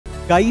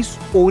Guys,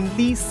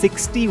 only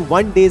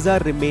 61 days are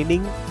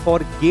remaining for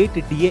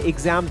GATE DA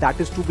exam that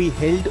is to be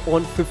held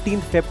on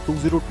 15th Feb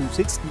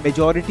 2026.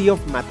 Majority of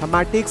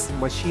mathematics,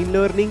 machine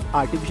learning,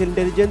 artificial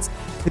intelligence,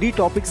 three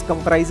topics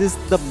comprises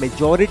the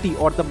majority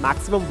or the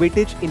maximum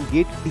weightage in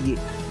GATE DA.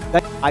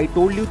 Guys, I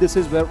told you this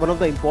is one of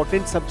the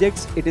important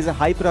subjects. It is a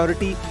high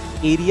priority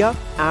area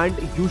and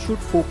you should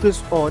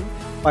focus on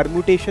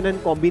permutation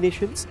and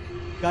combinations.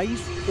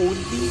 Guys,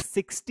 only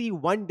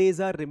 61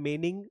 days are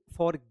remaining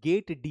for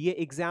GATE DA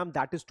exam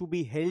that is to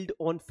be held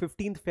on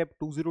 15th Feb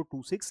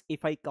 2026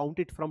 if I count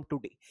it from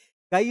today.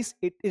 Guys,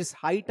 it is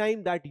high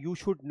time that you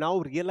should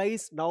now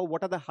realize now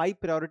what are the high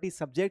priority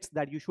subjects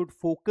that you should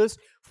focus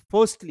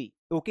firstly,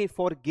 okay,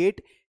 for GATE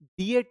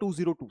DA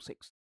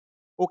 2026.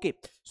 Okay,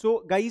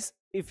 so guys,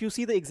 if you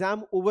see the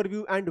exam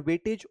overview and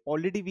weightage,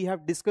 already we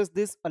have discussed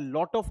this a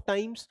lot of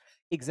times.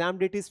 Exam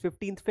date is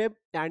 15th Feb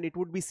and it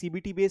would be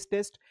CBT based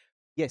test.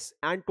 Yes,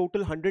 and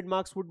total 100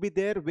 marks would be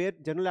there where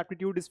general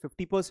aptitude is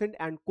 50%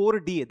 and core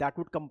DA that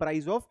would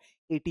comprise of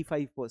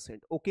 85%.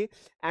 Okay,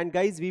 and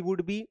guys, we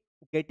would be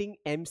getting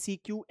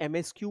MCQ,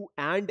 MSQ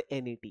and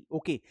NAT.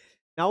 Okay,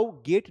 now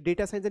GATE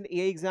data science and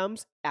AI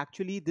exams,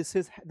 actually this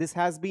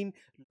has been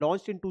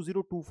launched in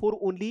 2024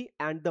 only,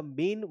 and the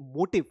main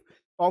motive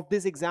of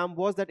this exam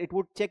was that it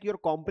would check your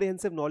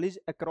comprehensive knowledge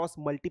across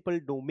multiple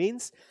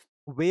domains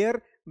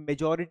where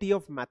majority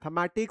of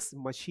mathematics,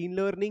 machine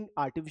learning,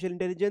 artificial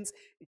intelligence,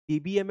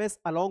 DBMS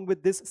along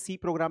with this C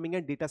programming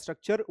and data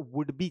structure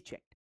would be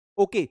checked.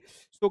 Okay,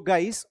 so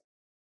guys,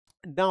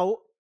 now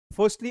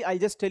firstly I'll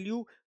just tell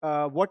you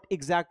what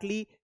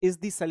exactly is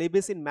the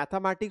syllabus in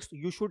mathematics.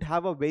 You should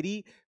have a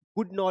very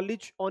good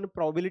knowledge on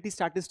probability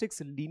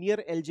statistics, linear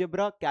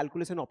algebra,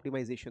 calculus and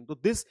optimization. So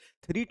this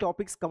three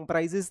topics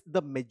comprises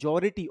the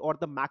majority or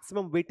the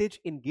maximum weightage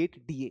in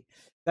GATE DA.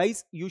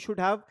 Guys, you should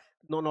have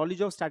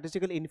knowledge of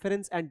statistical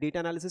inference and data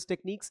analysis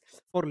techniques.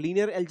 For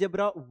linear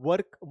algebra,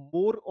 work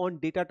more on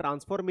data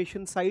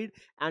transformation side,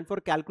 and for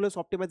calculus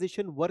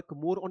optimization, work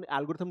more on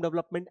algorithm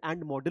development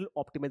and model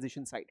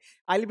optimization side.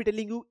 I'll be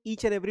telling you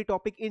each and every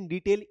topic in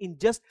detail in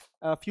just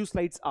a few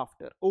slides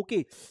after.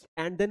 Okay,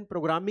 and then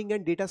programming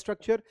and data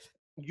structure,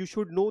 you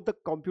should know the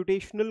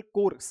computational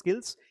core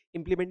skills,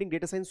 implementing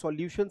data science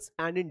solutions,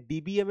 and in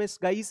DBMS,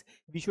 guys,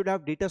 we should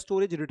have data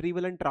storage,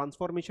 retrieval and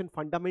transformation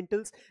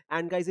fundamentals.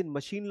 And guys, in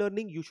machine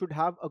learning, you should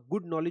have a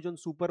good knowledge on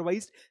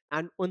supervised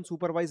and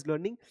unsupervised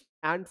learning.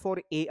 And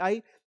for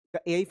AI,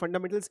 the AI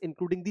fundamentals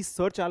including the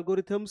search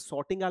algorithms,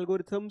 sorting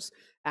algorithms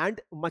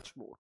and much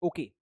more.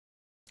 Okay,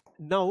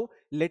 now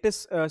let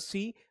us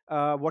see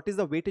what is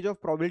the weightage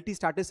of probability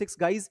statistics.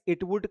 Guys,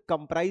 it would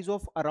comprise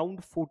of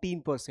around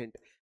 14%.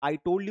 I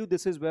told you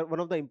this is one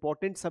of the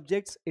important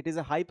subjects. It is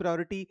a high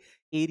priority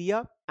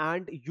area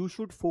and you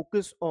should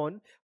focus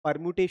on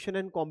permutation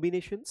and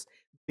combinations.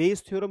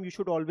 Bayes theorem, you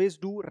should always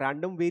do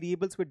random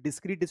variables with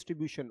discrete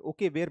distribution,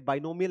 okay, where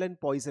binomial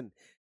and Poisson,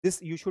 this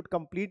you should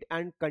complete,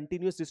 and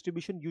continuous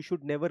distribution, you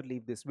should never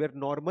leave this, where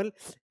normal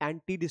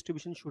and t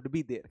distribution should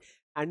be there.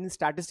 And in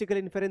statistical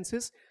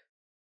inferences,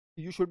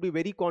 you should be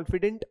very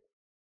confident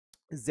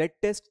Z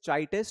test,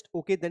 chi test,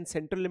 okay, then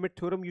central limit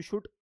theorem, you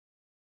should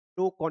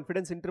know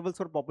confidence intervals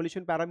for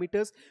population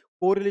parameters,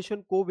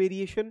 correlation,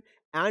 covariation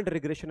and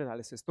regression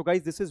analysis. So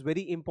guys, this is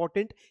very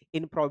important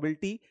in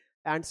probability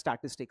and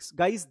statistics.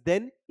 Guys,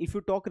 then if you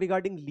talk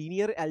regarding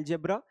linear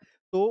algebra,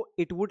 so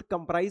it would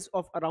comprise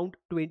of around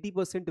 20%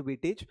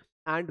 weightage,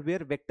 and where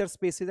vector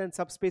spaces and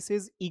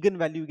subspaces,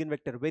 eigenvalue,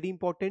 eigenvector, very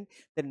important.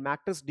 Then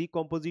matrix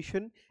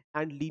decomposition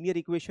and linear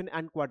equation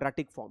and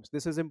quadratic forms,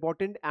 this is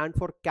important. And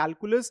for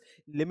calculus,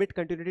 limit,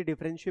 continuity,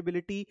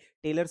 differentiability,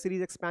 Taylor series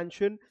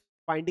expansion,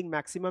 finding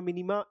maxima,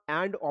 minima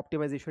and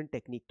optimization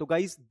technique. So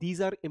guys,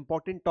 these are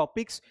important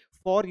topics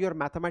for your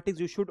mathematics.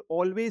 You should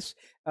always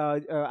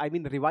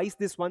revise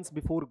this once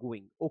before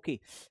going.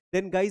 Okay,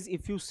 then guys,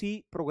 if you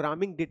see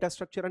programming, data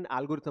structure and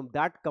algorithm,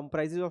 that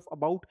comprises of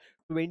about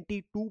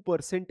 22%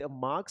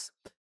 marks,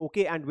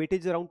 okay, and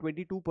weightage around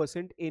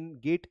 22% in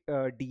GATE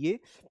DA.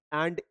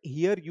 And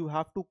here you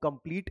have to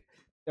complete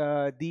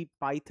the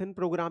Python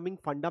programming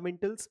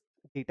fundamentals,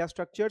 data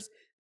structures,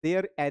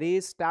 their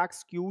arrays,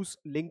 stacks, queues,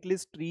 linked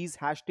list, trees,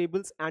 hash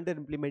tables and their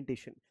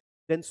implementation.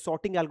 Then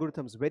sorting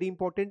algorithms, very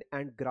important,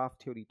 and graph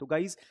theory. So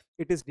guys,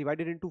 it is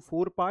divided into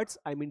 4 parts.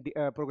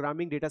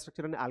 Programming, data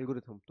structure and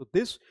algorithm. So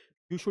this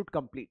you should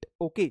complete.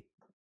 Okay,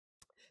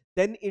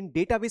 then in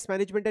database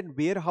management and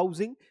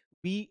warehousing,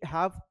 we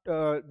have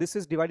this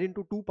is divided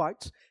into 2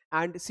 parts,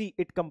 and see,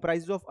 it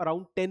comprises of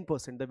around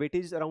 10%. The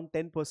weightage is around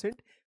 10%,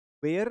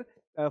 where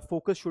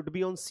focus should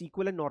be on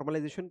SQL and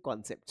normalization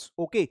concepts.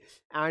 Okay,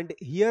 and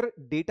here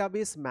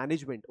database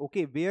management,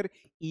 okay, where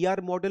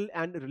ER model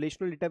and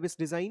relational database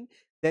design,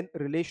 then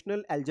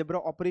relational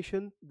algebra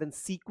operation, then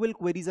SQL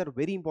queries are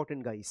very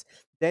important, guys.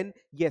 Then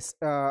yes,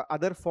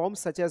 other forms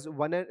such as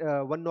one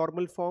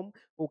normal form,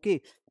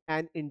 okay,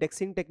 and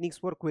indexing techniques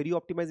for query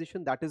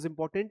optimization, that is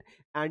important.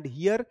 And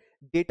here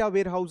data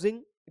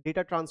warehousing,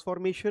 data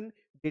transformation,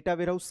 data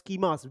warehouse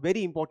schemas,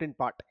 very important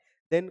part.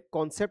 then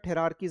concept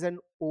hierarchies and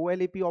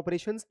OLAP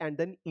operations, and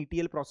then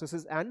ETL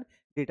processes and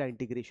data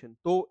integration.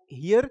 So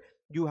here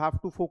you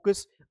have to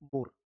focus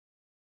more.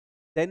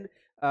 Then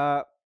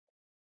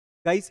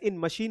guys, in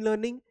machine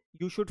learning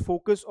you should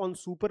focus on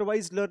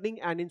supervised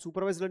learning, and in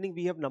supervised learning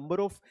we have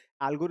number of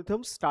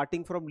algorithms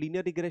starting from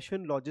linear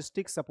regression,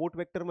 logistics, support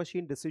vector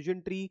machine,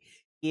 decision tree,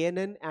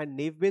 KNN and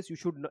naive Bayes. You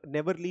should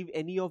never leave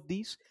any of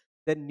these.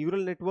 Then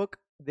neural network,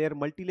 their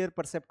multi-layer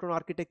perceptron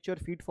architecture,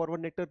 feed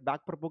forward network,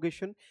 back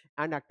propagation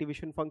and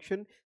activation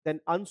function. Then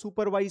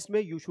unsupervised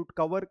mein you should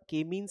cover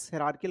k-means,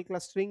 hierarchical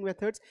clustering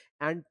methods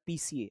and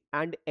PCA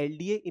and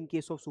LDA in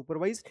case of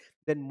supervised.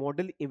 Then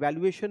model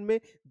evaluation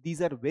mein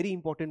these are very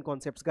important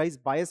concepts guys: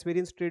 bias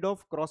variance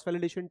trade-off, cross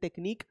validation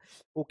technique.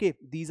 Okay,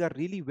 these are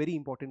really very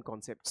important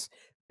concepts.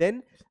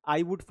 Then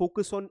I would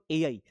focus on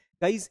AI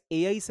guys.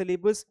 AI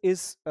syllabus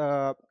is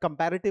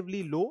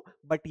comparatively low,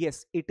 but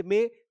yes, it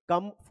may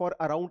come for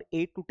around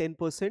 8 to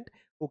 10%.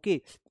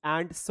 Okay,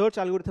 and search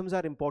algorithms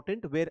are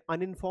important, where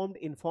uninformed,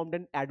 informed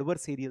and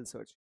adversarial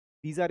search,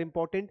 these are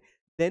important.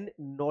 Then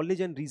knowledge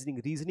and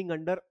reasoning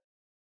under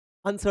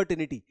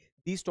uncertainty,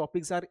 these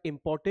topics are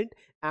important.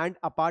 And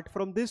apart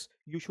from this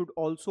you should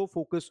also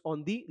focus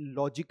on the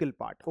logical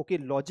part. Okay,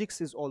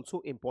 logics is also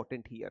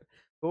important here.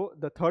 So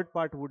the third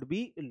part would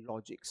be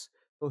logics.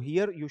 So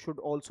here you should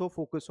also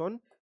focus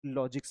on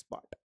logics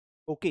part.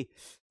 Okay,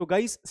 so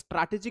guys,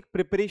 strategic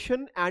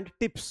preparation and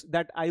tips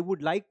that I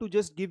would like to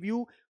just give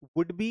you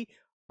would be: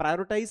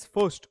 prioritize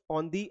first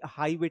on the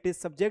high weightage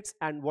subjects.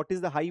 And what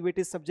is the high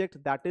weightage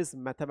subject? That is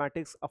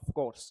mathematics, of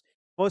course.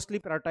 Firstly,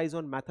 prioritize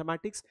on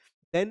mathematics.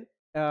 Then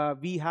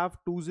we have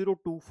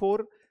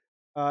 2024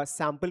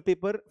 sample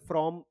paper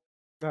from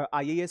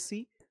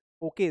IISc.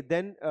 Okay,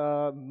 then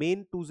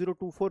main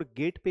 2024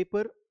 gate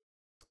paper.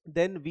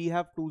 Then we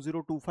have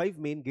 2025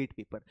 main gate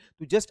paper.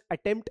 To just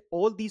attempt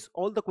all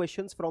the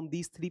questions from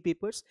these three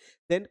papers.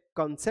 Then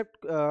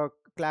concept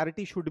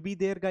clarity should be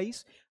there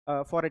guys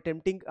for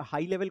attempting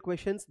high level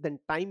questions. Then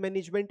time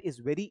management is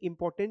very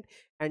important,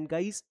 and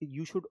guys,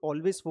 you should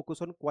always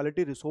focus on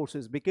quality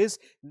resources, because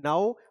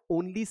now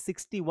only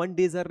 61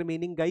 days are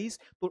remaining guys.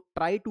 So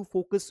try to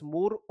focus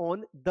more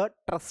on the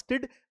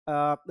trusted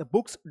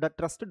books, the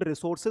trusted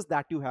resources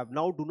that you have.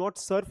 Now do not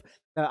surf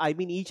I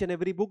mean each and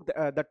every book.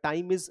 The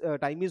time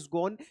is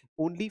gone.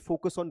 Only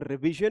focus on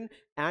revision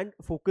and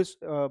focus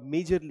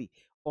majorly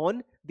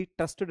on the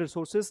trusted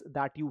resources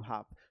that you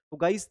have. So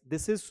guys,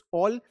 this is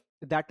all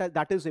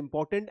that is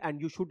important,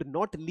 and you should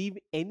not leave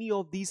any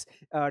of these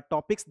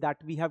topics that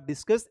we have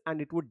discussed,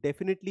 and it would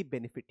definitely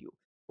benefit you.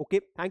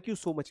 Okay, thank you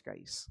so much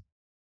guys.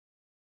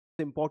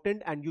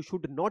 Important, and you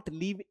should not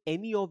leave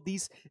any of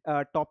these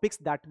topics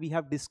that we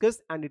have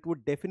discussed, and it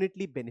would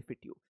definitely benefit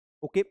you.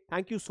 Okay,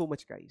 thank you so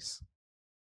much guys.